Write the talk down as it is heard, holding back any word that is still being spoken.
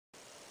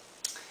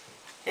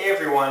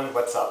everyone,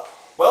 what's up?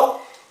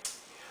 Well,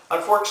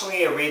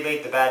 unfortunately I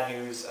relayed the bad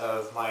news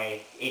of my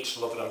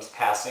H.gabonensis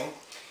passing.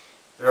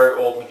 A very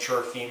old,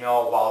 mature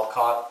female, wild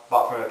caught,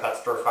 bought from a pet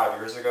store 5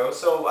 years ago,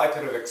 so I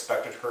could have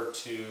expected her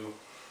to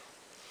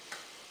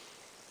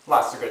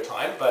last a good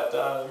time,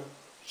 but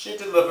she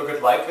did live a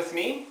good life with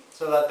me,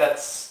 so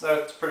that's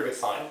a pretty good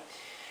sign.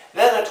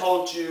 Then I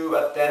told you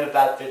at the end of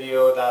that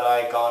video that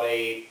I got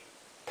a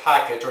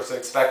package, or was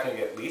expecting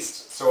at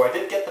least. So I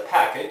did get the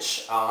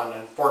package, and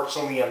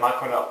unfortunately I'm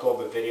not going to upload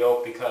the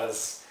video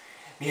because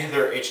the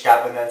other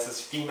H.gabonensis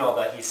female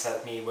that he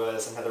sent me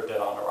was another dead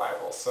on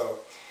arrival. So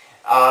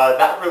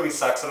that really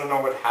sucks. I don't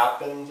know what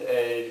happened.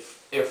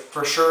 If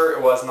for sure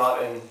it was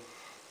not in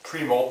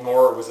pre-molt,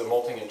 nor was it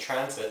molting in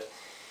transit.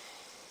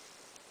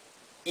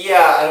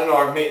 Yeah, I don't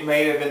know, it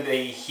may have been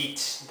the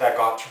heat that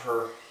got to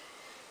her.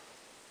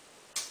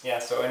 Yeah,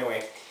 so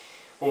anyway,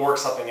 we'll work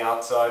something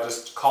out. So I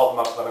just called him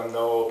up, let him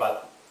know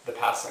about the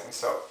passing.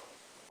 So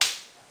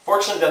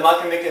fortunately, I'm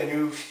not going to make a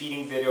new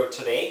feeding video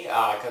today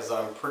because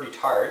I'm pretty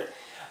tired.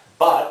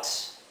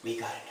 But we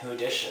got a new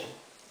addition.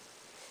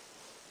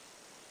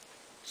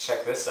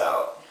 Check this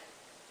out.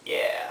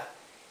 Yeah.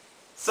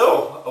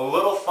 So, a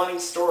little funny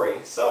story.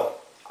 So,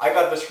 I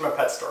got this from a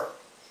pet store.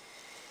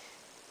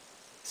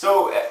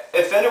 So,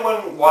 if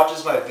anyone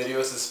watches my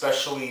videos,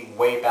 especially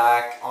way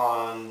back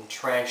on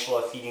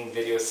tarantula feeding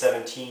video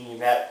 17, you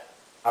met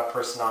a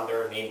person on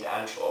there named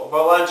Angelo.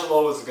 Well,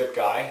 Angelo was a good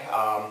guy.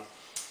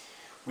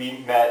 We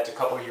met a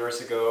couple of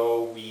years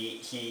ago.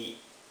 He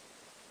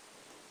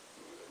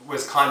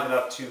was kind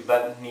enough to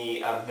lend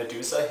me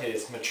Medusa,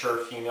 his mature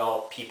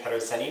female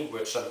P.cancerides,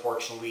 which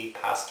unfortunately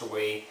passed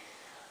away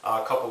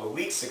a couple of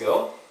weeks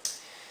ago.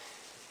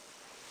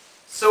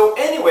 So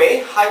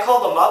anyway, I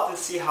called him up to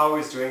see how he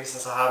was doing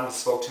since I haven't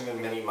spoken to him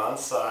in many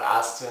months.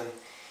 Asked him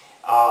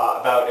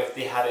about if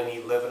they had any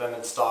lividum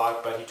in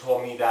stock, but he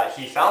told me that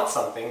he found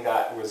something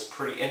that was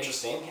pretty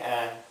interesting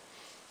and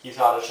he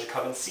thought I should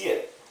come and see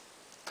it.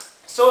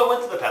 So I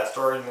went to the pet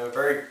store, in a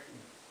very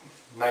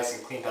nice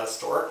and clean pet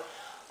store.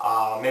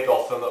 Maybe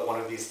I'll film it one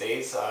of these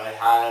days. I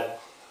had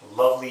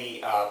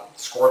lovely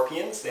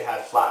scorpions, they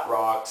had flat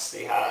rocks,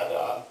 they had,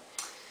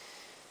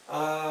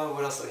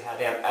 what else did they have?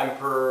 They had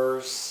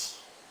emperors,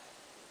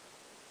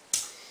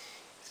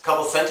 a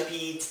couple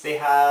centipedes they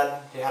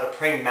had a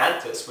praying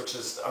mantis, which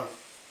was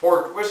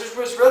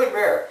really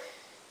rare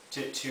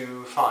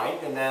to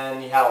find, and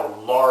then you had a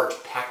large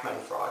Pac-Man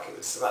frog. It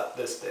was about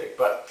this big,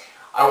 but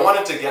I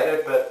wanted to get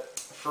it, but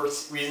for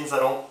reasons I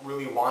don't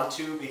really want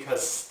to,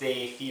 because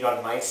they feed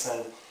on mice,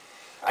 and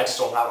I just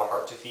don't have a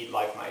heart to feed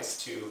live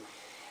mice to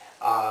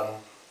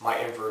my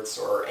inverts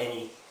or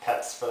any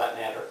pets for that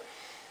matter.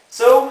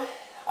 So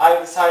I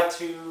decided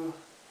to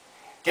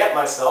get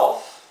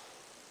myself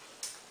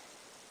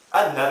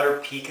another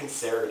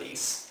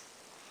P.cancerides.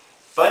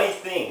 Funny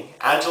thing,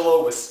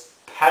 Angelo was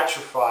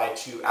petrified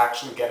to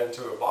actually get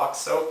into a box,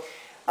 so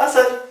I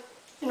said,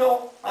 you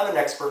know, I'm an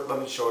expert, let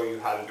me show you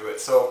how to do it.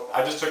 So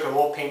I just took a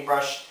little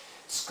paintbrush,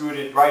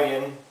 scooted right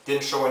in,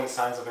 didn't show any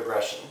signs of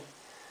aggression.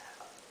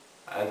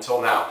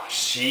 Until now.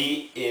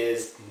 She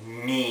is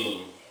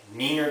mean.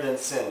 Meaner than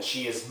sin.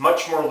 She is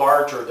much more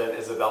larger than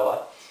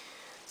Isabella.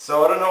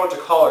 So I don't know what to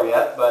call her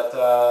yet,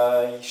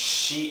 but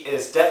she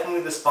is definitely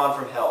the spawn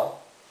from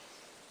hell.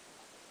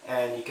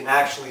 And you can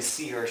actually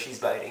see her, she's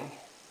biting.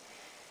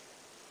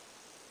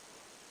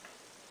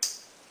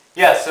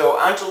 Yeah, so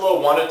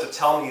Angelo wanted to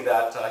tell me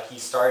that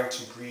he's starting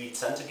to breed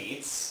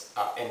centipedes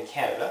in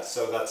Canada,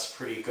 so that's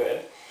pretty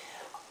good.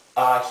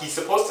 He's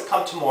supposed to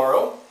come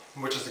tomorrow,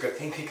 which is a good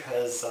thing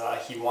because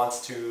he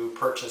wants to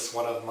purchase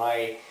one of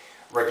my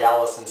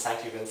Regalis and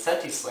Sancti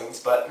Vincenti slings,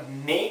 but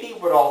maybe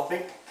what I'll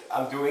think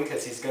I'm doing,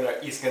 because he's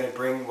gonna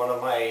bring one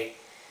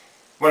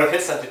of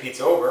his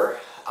centipedes over,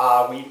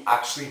 we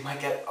actually might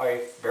get our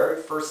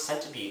very first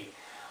centipede.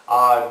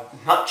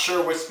 Not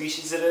sure which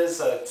species it is.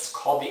 It's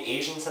called the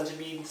Asian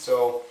centipede,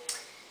 so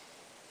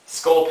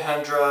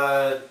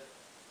Scolopendra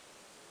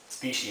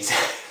species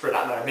for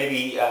that matter,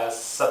 maybe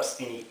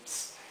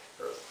subspecies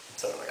or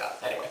something like that.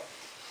 Anyway,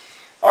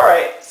 all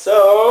right,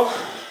 so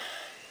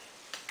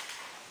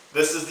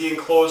this is the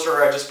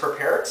enclosure I just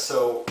prepared.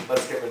 So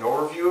let's give an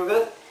overview of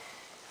it,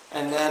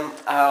 and then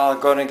I'll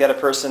go and get a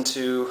person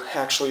to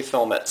actually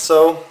film it.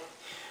 So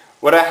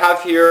what I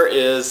have here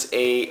is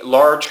a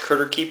large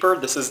critter keeper.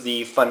 This is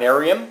the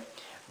Funarium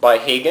by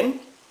Hagen.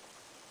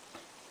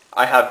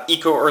 I have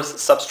Eco Earth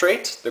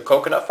substrate, the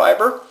coconut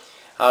fiber.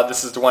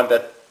 This is the one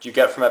that you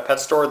get from a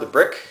pet store, the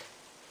brick.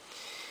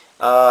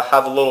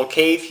 Have a little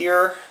cave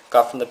here,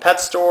 got from the pet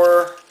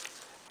store,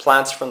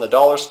 plants from the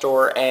dollar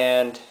store,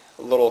 and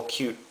a little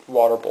cute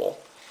water bowl.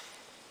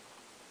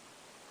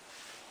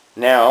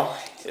 Now,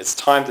 it's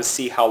time to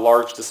see how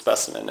large the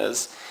specimen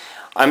is.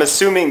 I'm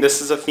assuming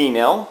this is a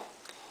female.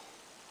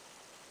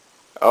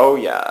 Oh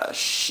yeah,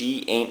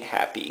 she ain't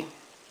happy.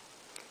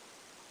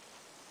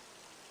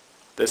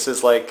 This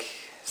is like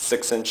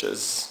 6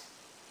 inches.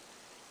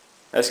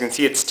 As you can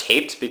see, it's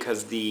taped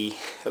because the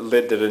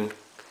lid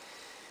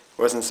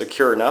wasn't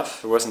secure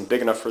enough. It wasn't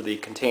big enough for the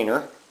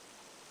container.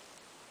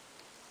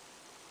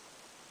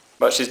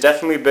 but she's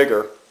definitely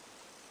bigger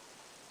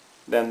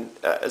than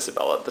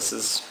Isabella. This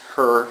is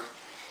her,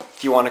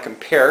 if you want to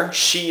compare.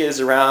 She is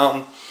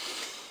around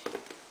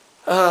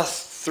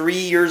 3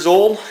 years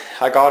old.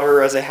 I got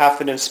her as a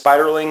half-inch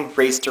spiderling,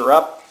 raised her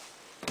up,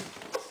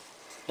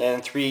 and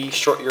in 3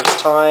 short years'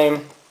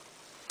 time,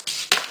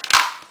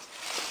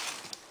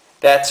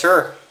 that's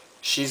her.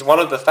 She's one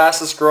of the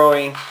fastest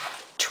growing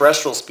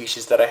terrestrial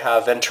species that I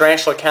have, and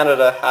Tarantula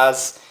Canada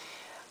has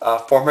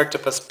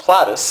Formictopus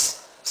platus,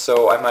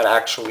 so I might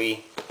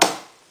actually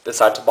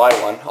decide to buy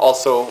one.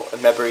 Also,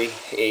 maybe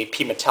a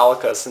P.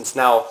 metallica, since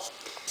now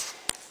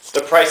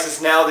the price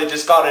is now, they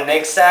just got an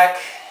egg sack,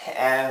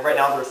 and right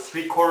now they're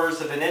 3/4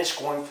 of an inch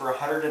going for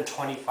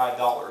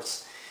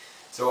 $125.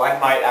 So I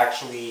might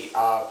actually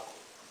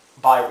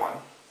buy one.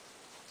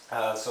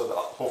 So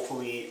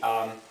hopefully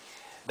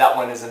that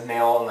one is a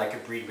male and I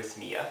could breed with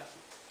Mia.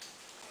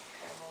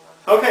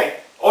 Okay,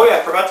 oh yeah,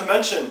 I forgot to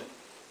mention,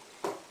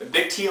 a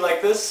big tea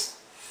like this,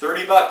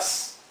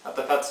 $30 at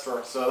the pet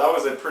store. So that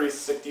was a pretty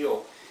sick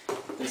deal,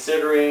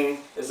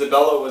 considering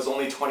Isabella was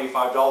only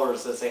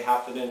 $25 as a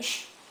half-an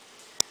inch.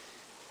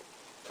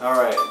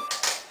 Alright.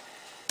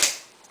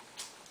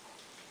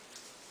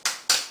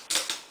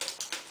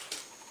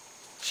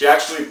 She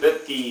actually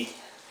bit the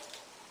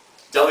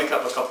deli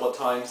cup a couple of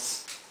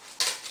times.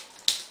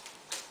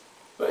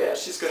 But yeah,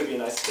 she's going to be a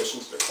nice addition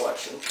to the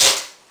collection.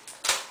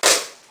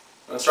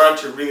 I'm starting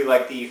to really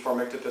like the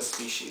Formictopus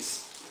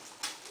species.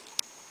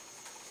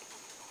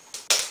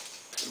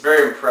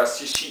 Very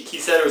impressed. He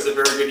said it was a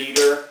very good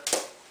eater,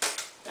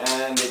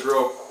 and they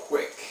grow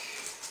quick,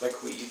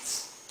 like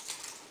weeds.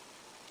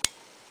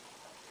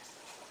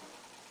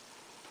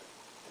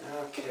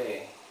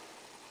 Okay.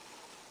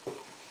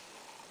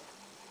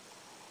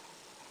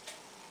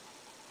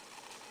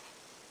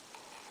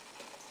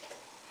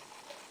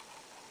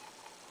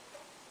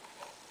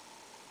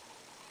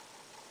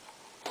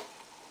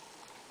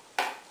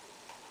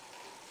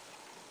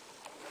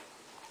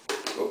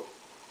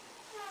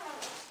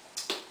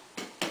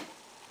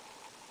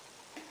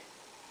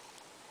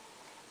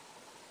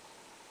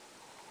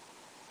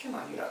 Come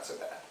on, you're not so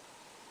bad.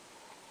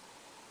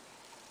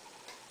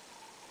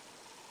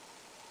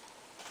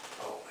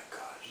 Oh my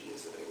god, she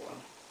is a big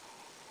one.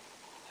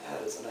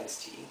 That is a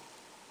nice tea.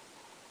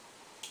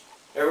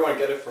 Everyone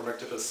get it for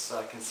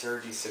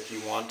P.cancerides if you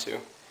want to.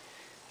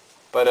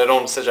 But I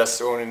don't suggest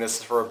owning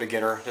this for a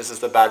beginner. This is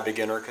the bad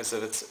beginner because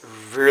of its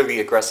really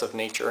aggressive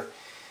nature.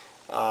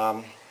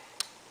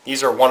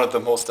 These are one of the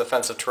most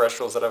offensive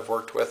terrestrials that I've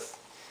worked with.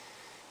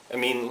 I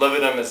mean,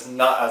 Lividum is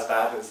not as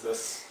bad as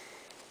this.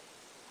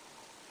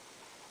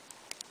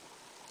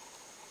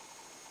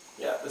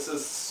 Yeah, this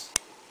is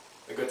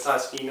a good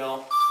sized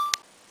female.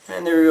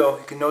 And there you go.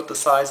 You can note the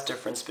size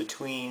difference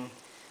between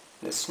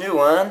this new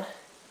one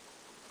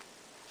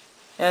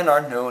and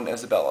our known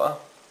Isabella.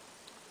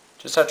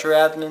 Just touch her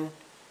abdomen.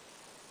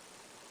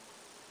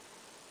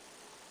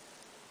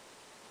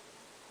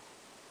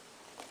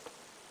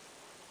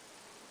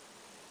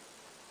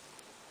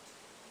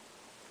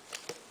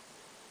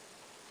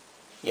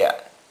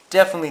 Yeah,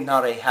 definitely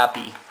not a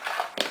happy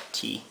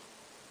tea.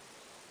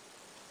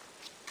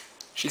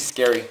 She's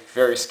scary,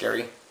 very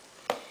scary.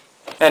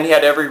 And he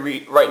had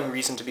every right and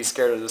reason to be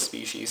scared of the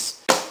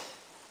species.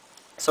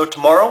 So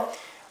tomorrow,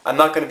 I'm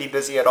not going to be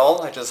busy at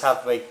all. I just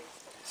have like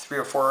 3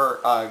 or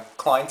 4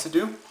 clients to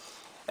do.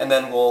 And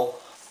then we'll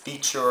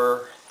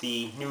feature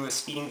the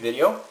newest feeding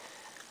video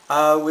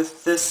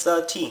with this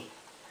tea.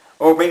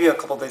 Or maybe a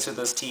couple days with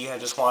this tea. I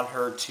just want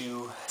her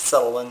to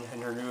settle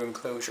in her new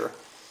enclosure.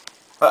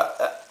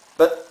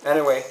 But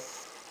anyway,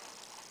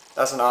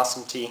 that's an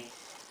awesome tea.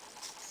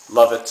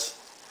 Love it.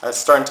 I'm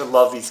starting to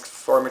love these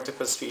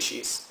Formictopus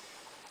species.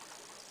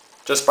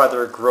 Just by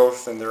their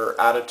growth and their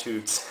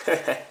attitudes.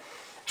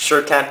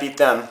 Sure can't beat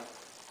them.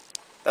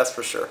 That's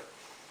for sure.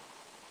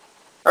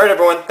 Alright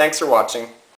everyone, thanks for watching.